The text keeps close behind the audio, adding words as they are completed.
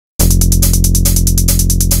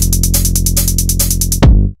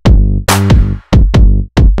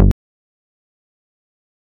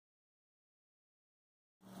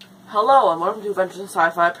Hello and welcome to Adventures in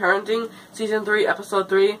Sci-Fi Parenting, Season 3, Episode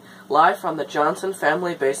 3, live from the Johnson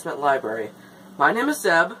Family Basement Library. My name is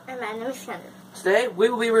Zeb. And my name is Kendra. Today we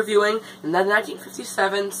will be reviewing the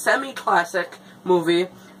 1957 semi-classic movie,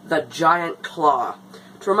 The Giant Claw.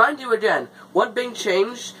 To remind you again, one big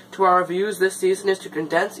change to our reviews this season is to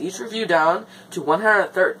condense each review down to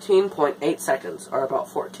 113.8 seconds, or about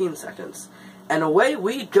 14 seconds. And away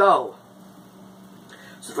we go!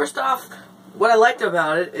 So first off, what I liked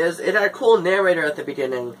about it is it had a cool narrator at the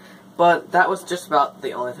beginning, but that was just about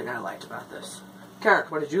the only thing I liked about this. Karen,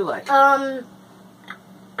 what did you like? I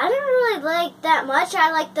didn't really like that much.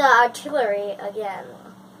 I liked the artillery again.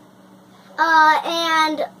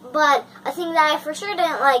 But a thing that I for sure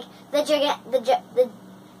didn't like, the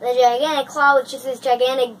gigantic claw, which is this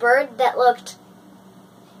gigantic bird that looked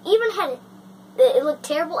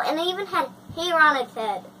terrible, and it even had hair on its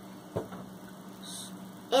head.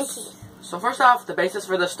 And teeth. So first off, the basis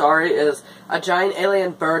for the story is a giant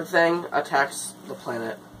alien bird thing attacks the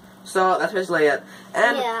planet. So that's basically it.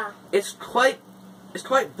 And yeah. It's quite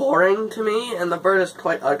boring to me, and the bird is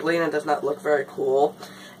quite ugly and it does not look very cool.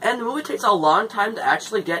 And the movie takes a long time to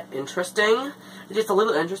actually get interesting. It gets a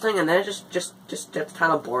little interesting and then it just gets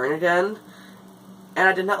kind of boring again. And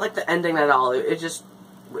I did not like the ending at all. I didn't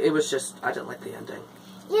like the ending.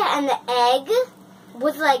 Yeah, and the egg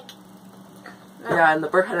was like... Yeah, and the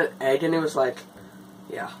bird had an egg, and it was like,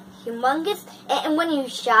 yeah. Humongous. And when you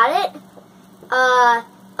shot it,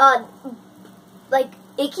 like,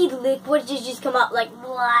 icky liquid just come out like,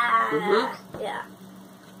 blah. Mm-hmm. Yeah.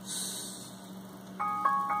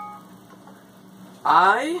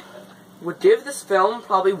 I would give this film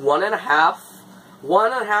probably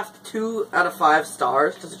 1.5 to 2 out of 5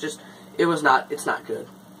 stars, because it's not good.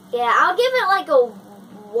 Yeah, I'll give it like a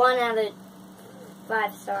 1 out of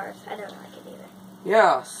 5 stars. I don't like it either.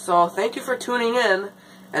 Yeah, so thank you for tuning in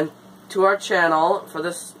and to our channel for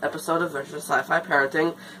this episode of Adventures in Sci-Fi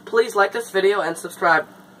Parenting. Please like this video and subscribe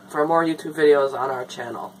for more YouTube videos on our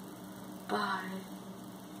channel. Bye.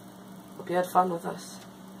 Hope you had fun with us.